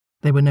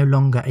 They were no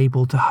longer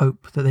able to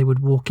hope that they would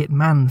walk it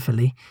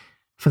manfully,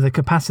 for the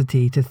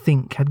capacity to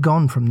think had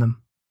gone from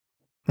them.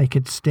 They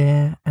could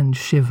stare and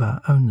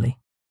shiver only.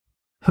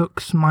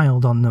 Hook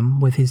smiled on them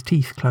with his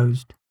teeth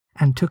closed,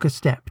 and took a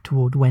step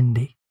toward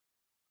Wendy.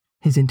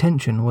 His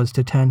intention was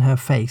to turn her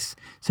face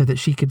so that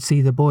she could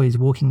see the boys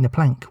walking the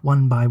plank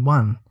one by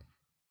one,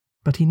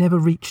 but he never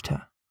reached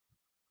her.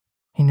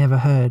 He never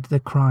heard the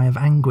cry of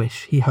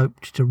anguish he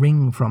hoped to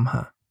wring from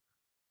her.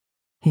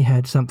 He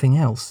heard something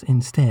else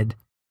instead.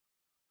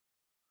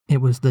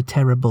 It was the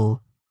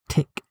terrible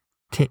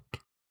tick-tick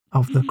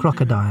of the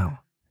crocodile.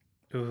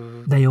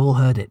 They all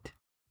heard it.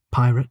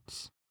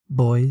 Pirates,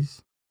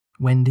 boys,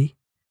 Wendy,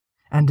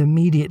 and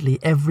immediately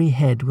every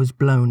head was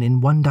blown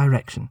in one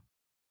direction.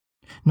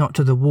 Not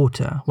to the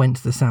water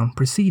whence the sound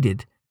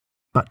proceeded,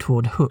 but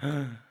toward Hook.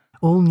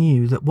 All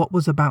knew that what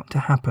was about to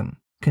happen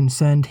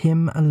concerned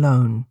him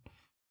alone,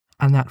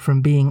 and that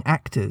from being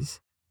actors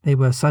they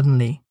were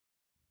suddenly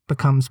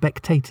become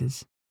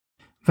spectators.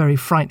 Very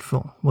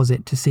frightful was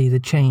it to see the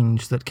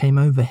change that came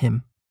over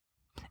him.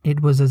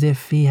 It was as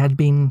if he had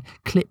been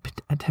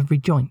clipped at every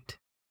joint.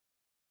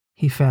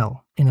 He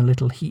fell in a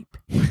little heap.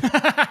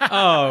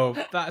 Oh,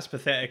 that's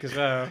pathetic as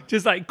well.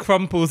 Just like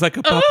crumples like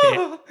a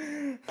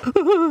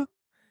puppet.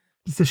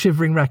 It's a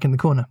shivering wreck in the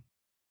corner.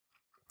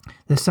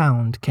 The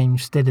sound came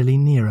steadily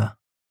nearer,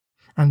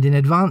 and in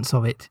advance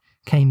of it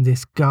came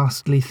this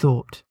ghastly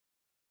thought.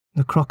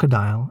 The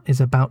crocodile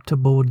is about to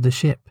board the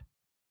ship.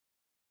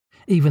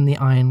 Even the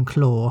iron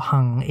claw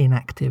hung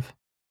inactive,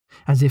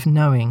 as if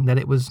knowing that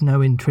it was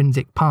no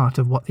intrinsic part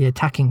of what the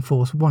attacking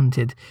force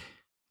wanted.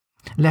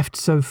 Left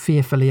so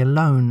fearfully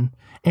alone,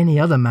 any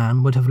other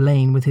man would have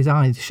lain with his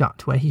eyes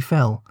shut where he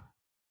fell.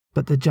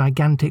 But the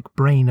gigantic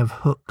brain of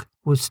Hook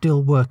was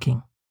still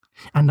working,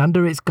 and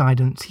under its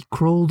guidance he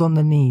crawled on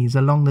the knees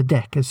along the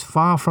deck as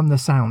far from the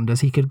sound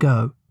as he could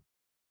go.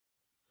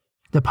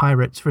 The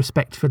pirates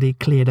respectfully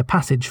cleared a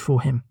passage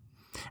for him,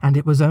 and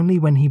it was only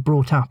when he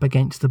brought up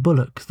against the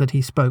bulwarks that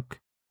he spoke.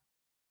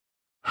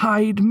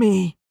 "Hide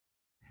me!"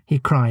 he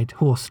cried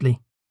hoarsely.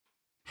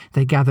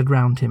 They gathered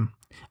round him,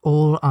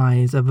 all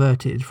eyes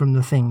averted from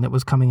the thing that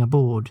was coming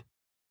aboard.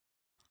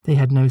 They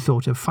had no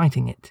thought of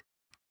fighting it.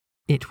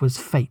 It was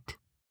fate.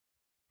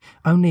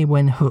 Only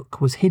when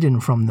Hook was hidden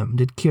from them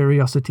did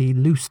curiosity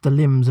loose the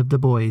limbs of the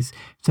boys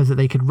so that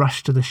they could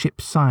rush to the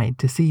ship's side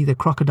to see the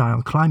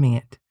crocodile climbing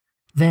it.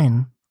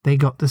 Then they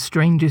got the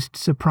strangest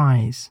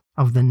surprise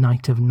of the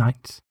night of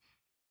nights,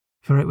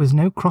 for it was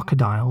no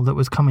crocodile that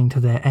was coming to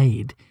their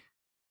aid.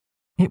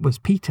 It was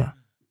Peter.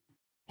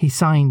 He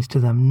signed to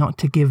them not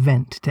to give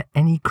vent to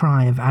any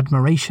cry of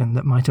admiration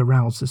that might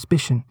arouse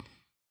suspicion.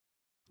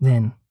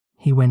 Then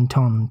he went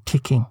on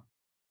ticking.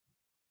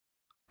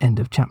 End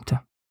of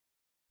chapter.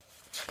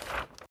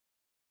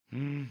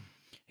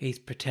 He's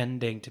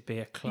pretending to be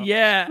a clock.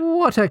 Yeah.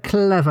 What a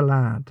clever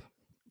lad.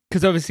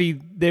 Because obviously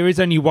there is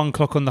only one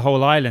clock on the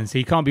whole island, so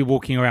he can't be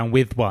walking around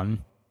with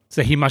one.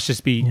 So he must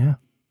just be... Yeah.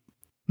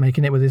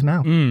 Making it with his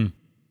mouth. He's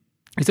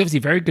obviously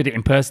very good at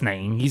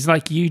impersonating. He's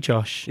like you,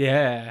 Josh.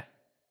 Yeah.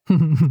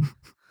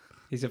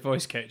 He's a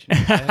voice coach. In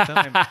his spare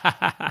time.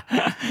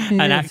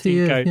 An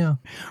acting coach. Yeah.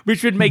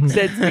 Which would make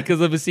sense because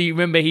obviously,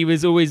 remember, he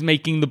was always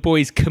making the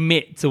boys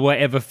commit to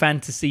whatever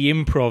fantasy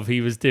improv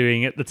he was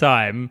doing at the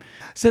time.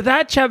 So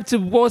that chapter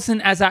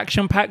wasn't as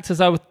action-packed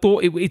as I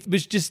thought. It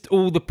was just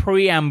all the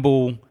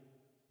preamble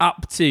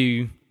up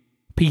to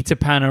Peter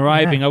Pan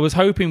arriving. Yeah. I was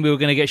hoping we were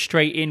going to get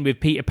straight in with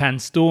Peter Pan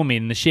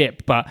storming the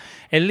ship, but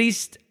at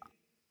least,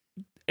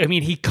 I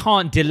mean, he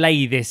can't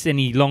delay this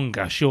any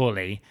longer,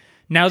 surely.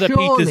 Now that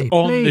Surely, Peter's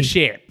on the please.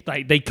 ship,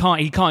 like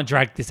he can't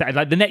drag this out.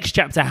 Like the next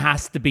chapter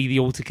has to be the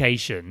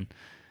altercation.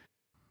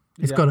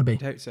 It's got to be.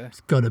 I hope so.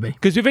 It's got to be.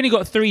 Because we've only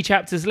got 3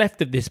 chapters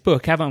left of this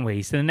book, haven't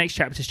we? So the next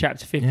chapter is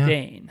chapter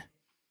 15.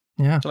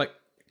 Yeah. So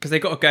because they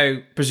got to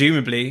go,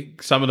 presumably,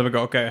 some of them have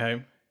got to go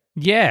home.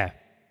 Yeah.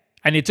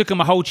 And it took them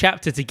a whole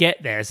chapter to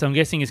get there, so I'm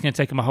guessing it's going to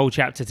take them a whole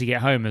chapter to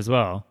get home as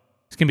well.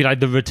 It's going to be like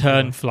the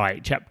return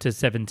flight, chapter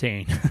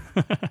 17.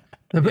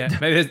 Yeah,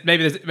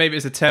 maybe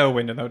it's a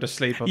tailwind and they'll just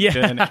sleep on the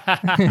journey.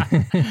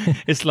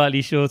 It's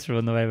slightly shorter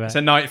on the way back. It's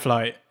a night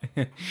flight.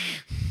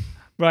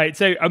 Right,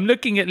 so I'm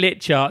looking at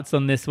lit charts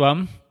on this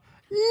one.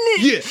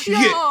 I'm lit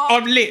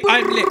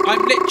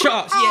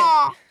charts,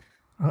 yeah.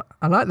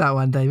 I like that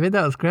one, David.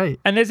 That was great.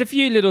 And there's a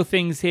few little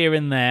things here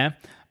and there.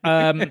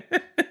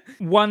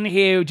 One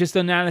here, just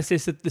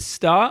analysis at the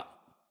start,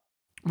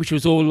 which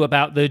was all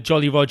about the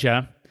Jolly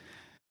Roger.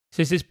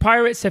 So it says,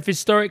 pirates have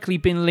historically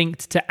been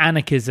linked to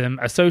anarchism,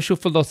 a social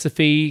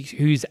philosophy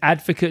whose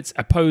advocates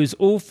oppose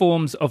all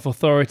forms of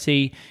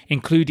authority,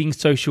 including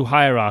social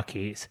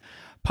hierarchies.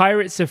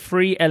 Pirates are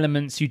free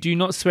elements who do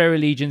not swear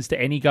allegiance to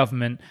any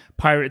government.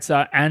 Pirates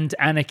and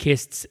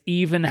anarchists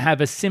even have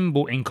a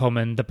symbol in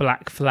common, the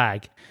black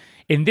flag.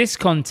 In this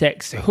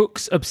context,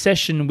 Hook's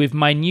obsession with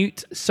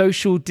minute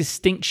social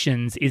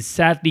distinctions is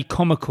sadly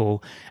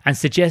comical and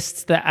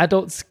suggests that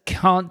adults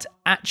can't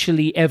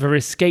actually ever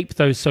escape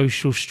those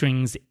social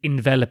strings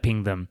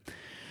enveloping them.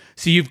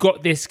 So you've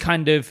got this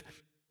kind of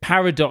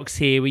paradox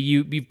here where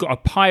you've got a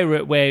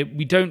pirate where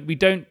we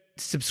don't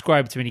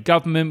subscribe to any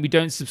government, we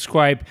don't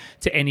subscribe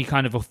to any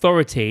kind of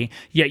authority,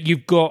 yet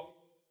you've got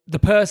the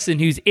person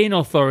who's in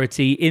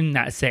authority in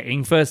that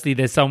setting. Firstly,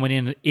 there's someone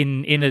in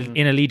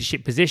a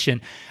leadership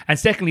position, and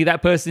secondly,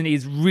 that person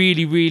is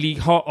really, really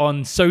hot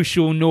on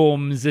social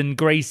norms and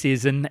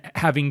graces and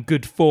having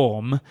good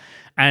form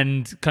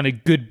and kind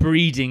of good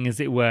breeding, as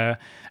it were.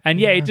 And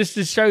it just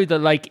to show that,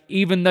 like,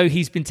 even though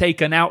he's been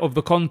taken out of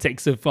the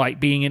context of like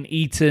being an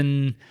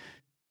Eton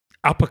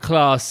upper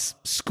class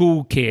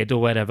school kid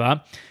or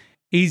whatever,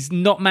 he's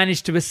not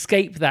managed to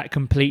escape that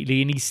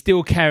completely, and he's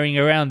still carrying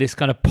around this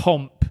kind of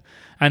pomp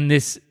and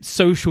this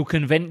social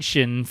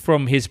convention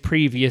from his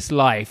previous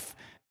life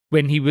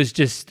when he was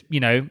just,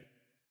 a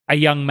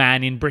young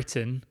man in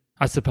Britain,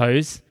 I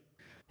suppose.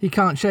 He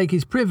can't shake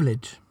his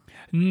privilege.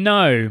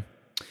 No.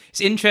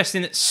 It's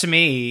interesting that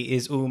Smee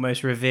is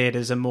almost revered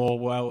as a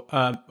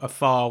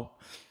far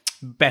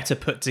better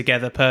put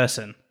together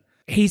person.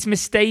 He's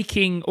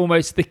mistaking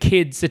almost the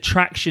kid's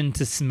attraction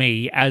to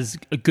Smee as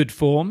a good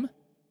form,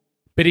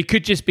 but it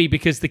could just be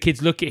because the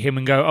kids look at him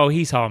and go, oh,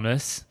 he's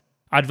harmless.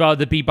 I'd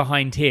rather be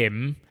behind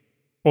him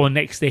or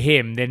next to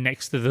him than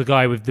next to the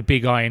guy with the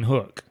big iron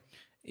hook.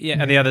 Yeah,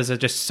 and the others are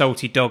just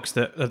salty dogs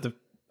that at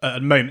a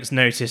moment's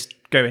notice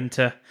go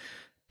into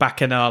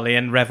bacchanal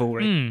and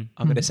revelry. I'm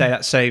going to say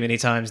that so many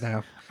times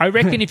now. I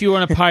reckon if you're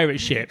on a pirate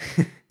ship,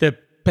 the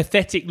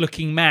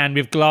pathetic-looking man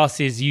with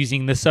glasses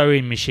using the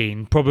sewing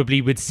machine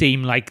probably would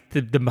seem like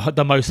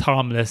the most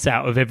harmless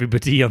out of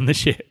everybody on the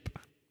ship.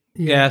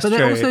 Yeah, that's but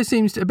there true. also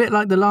seems a bit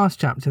like the last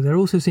chapter. There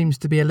also seems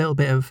to be a little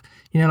bit of,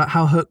 like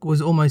how Hook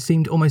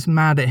seemed almost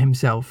mad at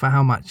himself for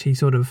how much he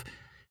sort of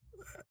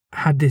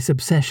had this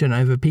obsession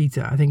over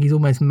Peter. I think he's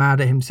almost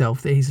mad at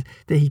himself that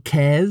he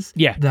cares.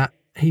 Yeah. That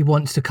he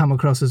wants to come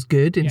across as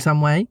good in some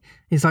way.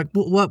 He's like,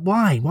 what?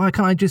 Why? Why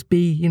can't I just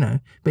be,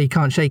 But he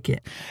can't shake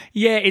it.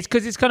 Yeah, it's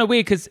because it's kind of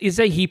weird because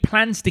he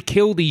plans to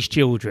kill these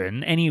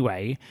children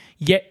anyway,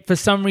 yet for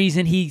some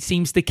reason he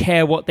seems to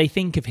care what they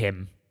think of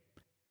him.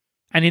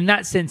 And in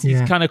that sense,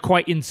 he's kind of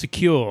quite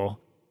insecure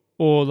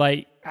or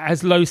like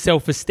has low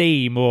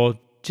self-esteem or,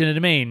 do you know what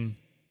I mean?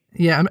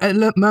 Yeah,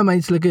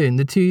 Mermaid's Lagoon,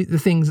 the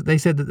things that they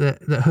said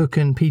that Hook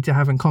and Peter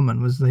have in common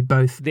was they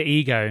both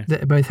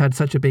had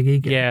such a big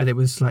ego that it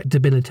was like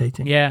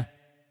debilitating. Yeah.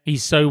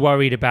 He's so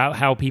worried about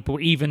how people,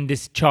 even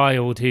this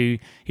child who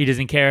he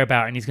doesn't care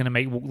about and he's going to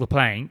make walk the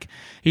plank,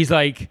 he's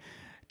like,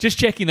 just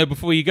checking though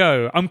before you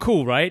go, I'm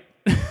cool, right?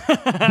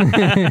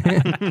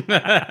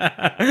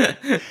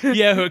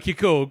 Yeah, Hook, you're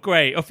cool.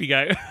 Great, off you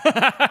go.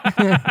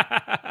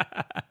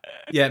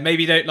 Yeah,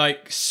 maybe don't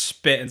like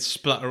spit and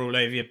splutter all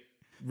over your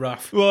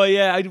rough. Well,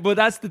 yeah,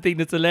 that's the thing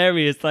that's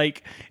hilarious.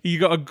 Like, you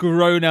got a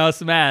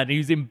grown-ass man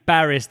who's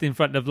embarrassed in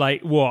front of,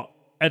 like, what?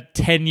 a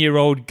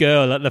 10-year-old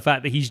girl at the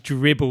fact that he's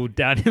dribbled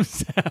down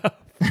himself.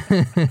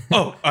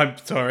 Oh, I'm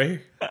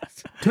sorry.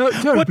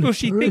 What will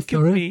she think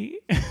of me?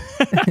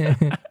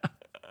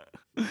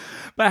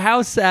 But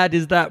how sad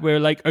is that where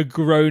like a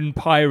grown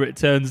pirate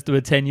turns to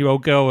a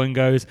 10-year-old girl and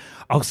goes,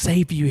 I'll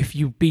save you if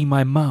you be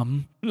my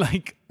mum.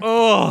 Like,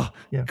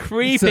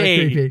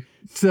 creepy.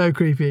 So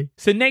creepy.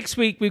 So next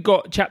week we've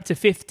got chapter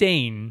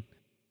 15.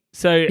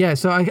 So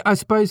I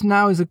suppose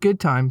now is a good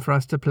time for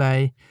us to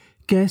play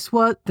Guess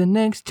What the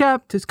Next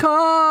Chapter's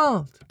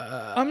Called?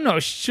 I'm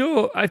not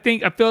sure. I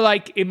feel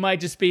like it might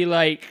just be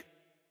like,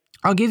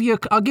 I'll give you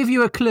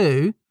a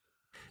clue.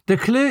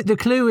 The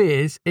clue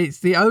is it's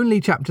the only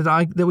chapter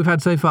that we've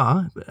had so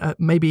far,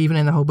 maybe even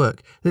in the whole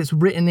book, that's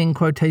written in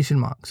quotation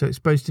marks. So it's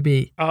supposed to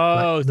be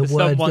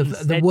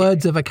the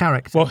words of a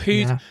character. Well,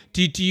 do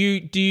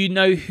you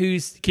know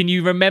who's? Can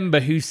you remember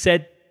who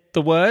said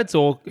the words,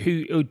 or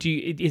who? Or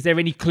is there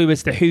any clue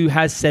as to who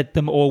has said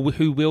them or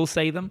who will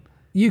say them?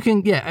 You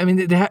can, I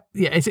mean,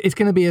 it's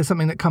going to be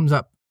something that comes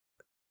up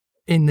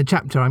in the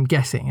chapter, I'm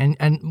guessing,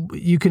 and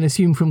you can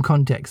assume from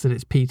context that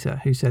it's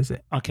Peter who says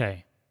it.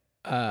 Okay.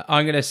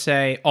 I'm going to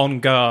say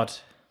on guard.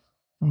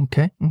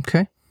 Okay.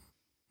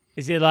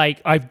 Is it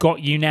like, I've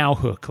got you now,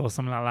 Hook, or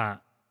something like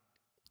that?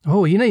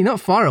 Oh, you're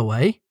not far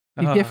away.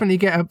 You definitely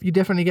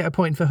get a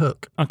point for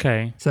Hook.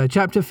 Okay. So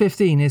chapter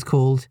 15 is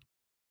called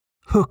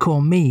Hook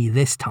or Me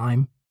this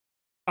time.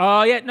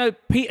 Oh, yeah, no,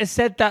 Peter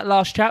said that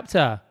last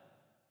chapter.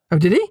 Oh,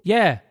 did he?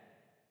 Yeah.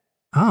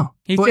 Oh.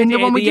 He said it the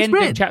one at we the just end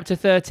read? of chapter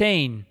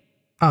 13.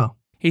 Oh.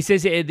 He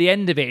says it at the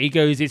end of it. He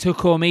goes, it's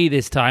Hook or me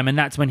this time, and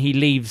that's when he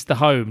leaves the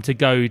home to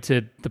go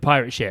to the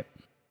pirate ship.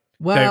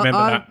 Well,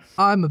 remember that.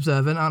 I'm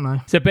observant, aren't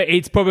I? So, but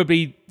it's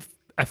probably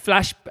a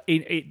flash.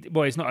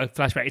 Well, it's not a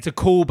flashback. It's a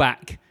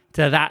callback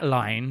to that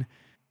line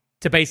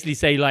to basically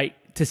say, like,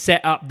 to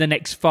set up the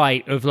next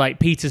fight of, like,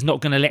 Peter's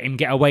not going to let him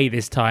get away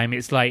this time.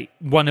 It's like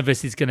one of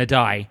us is going to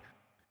die.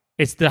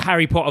 It's the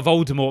Harry Potter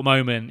Voldemort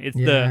moment. It's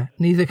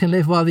neither can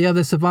live while the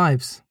other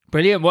survives.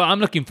 Brilliant. Well, I'm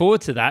looking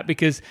forward to that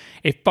because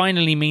it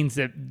finally means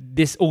that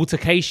this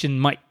altercation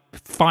might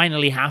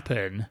finally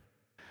happen.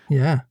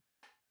 Yeah.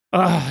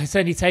 It's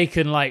only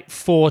taken like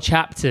 4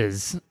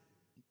 chapters.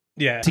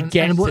 Yeah. To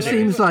get and what to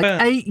seems like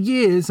 8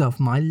 years of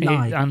my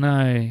life. I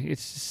know.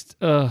 It's just,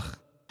 Well,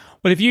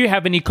 if you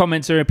have any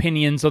comments or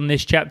opinions on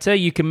this chapter,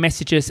 you can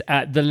message us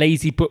at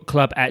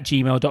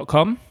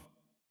thelazybookclub@gmail.com.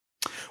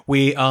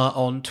 We are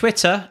on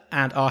Twitter,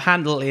 and our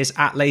handle is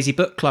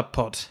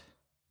 @LazyBookClubPod.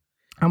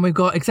 And we've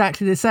got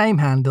exactly the same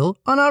handle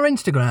on our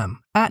Instagram,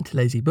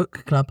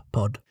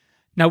 @LazyBookClubPod.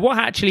 Now, what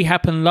actually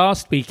happened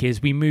last week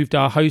is we moved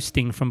our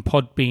hosting from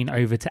Podbean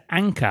over to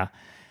Anchor.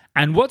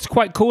 And what's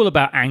quite cool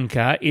about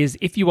Anchor is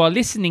if you are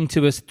listening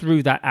to us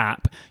through that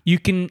app, you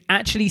can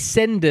actually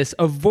send us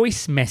a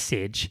voice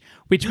message,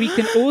 which we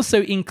can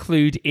also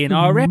include in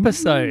our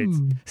episodes.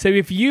 So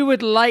if you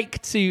would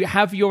like to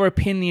have your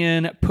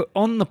opinion put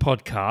on the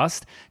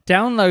podcast,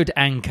 download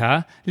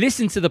Anchor,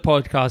 listen to the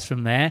podcast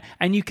from there,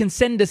 and you can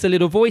send us a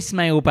little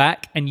voicemail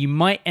back, and you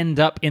might end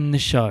up in the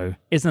show.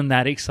 Isn't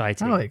that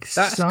exciting? Oh,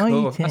 exciting.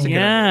 Cool. That's a good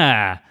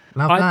Yeah.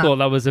 I thought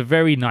that was a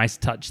very nice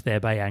touch there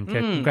by Anchor.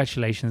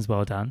 Congratulations,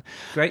 well done.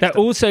 Great That stuff.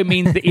 also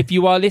means that if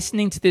you are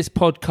listening to this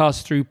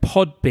podcast through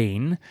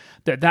Podbean,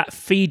 that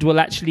feed will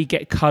actually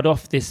get cut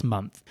off this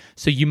month.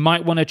 So you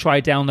might want to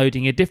try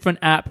downloading a different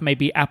app,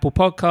 maybe Apple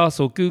Podcasts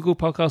or Google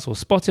Podcasts or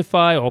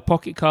Spotify or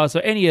Pocket Casts or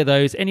any of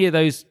those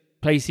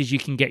places you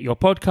can get your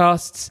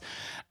podcasts,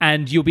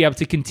 and you'll be able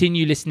to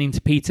continue listening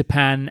to Peter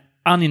Pan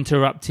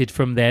uninterrupted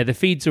from there. The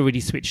feed's already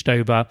switched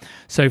over,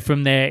 so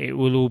from there it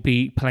will all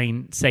be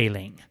plain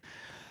sailing.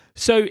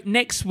 So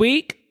next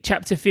week,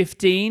 chapter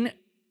 15,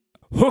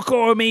 Hook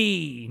or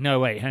Me. No,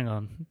 wait, hang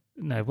on.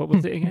 No, what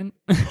was it again?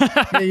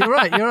 Yeah, you're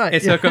right.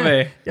 It's Hook or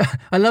Me. Yeah,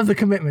 I love the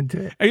commitment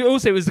to it.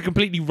 Also, it was a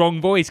completely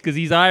wrong voice because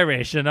he's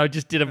Irish, and I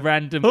just did a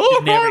random Hook or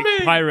generic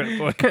Me! pirate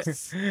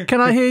voice. Can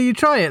I hear you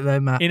try it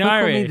though, Matt? In Hook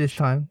or Me Irish? this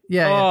time.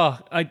 Yeah.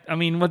 Oh, I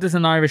mean, what does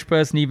an Irish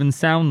person even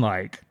sound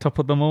like? Top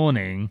of the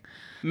morning.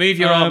 Move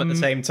your arm at the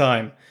same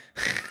time.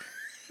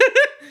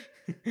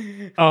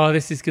 Oh,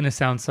 this is going to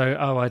sound so...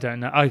 Oh, I don't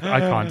know. I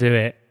can't do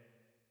it.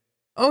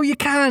 Oh, you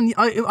can.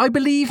 I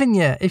believe in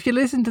you. If you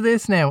listen to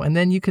this now, and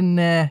then you can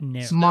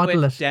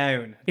model it.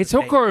 Down. It's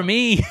Hook or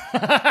Me.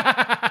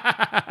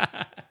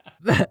 That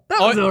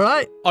was all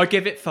right. I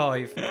give it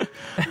 5.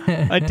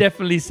 I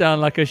definitely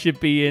sound like I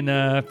should be in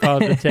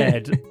Father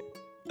Ted.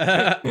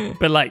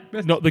 But like,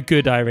 not the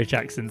good Irish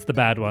accents, the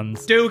bad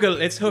ones. Dougal,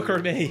 it's Hook or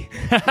Me.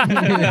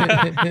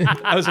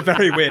 That was a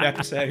very weird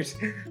episode.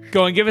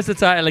 Go on, give us the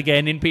title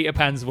again in Peter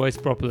Pan's voice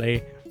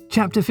properly.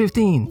 Chapter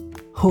 15.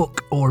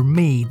 Hook or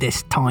Me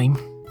this time.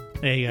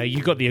 There you go.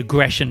 You got the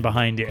aggression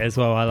behind it as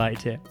well. I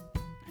liked it.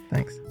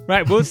 Thanks.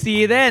 Right, we'll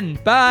see you then.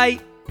 Bye.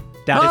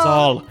 That is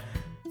all.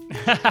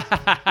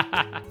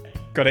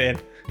 Got it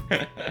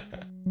in.